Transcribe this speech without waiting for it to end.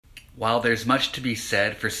While there's much to be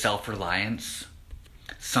said for self-reliance,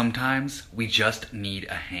 sometimes we just need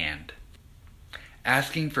a hand.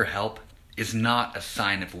 Asking for help is not a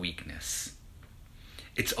sign of weakness.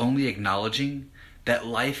 It's only acknowledging that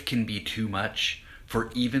life can be too much for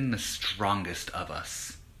even the strongest of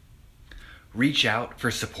us. Reach out for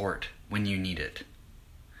support when you need it.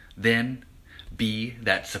 Then be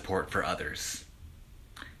that support for others.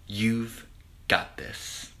 You've got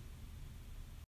this.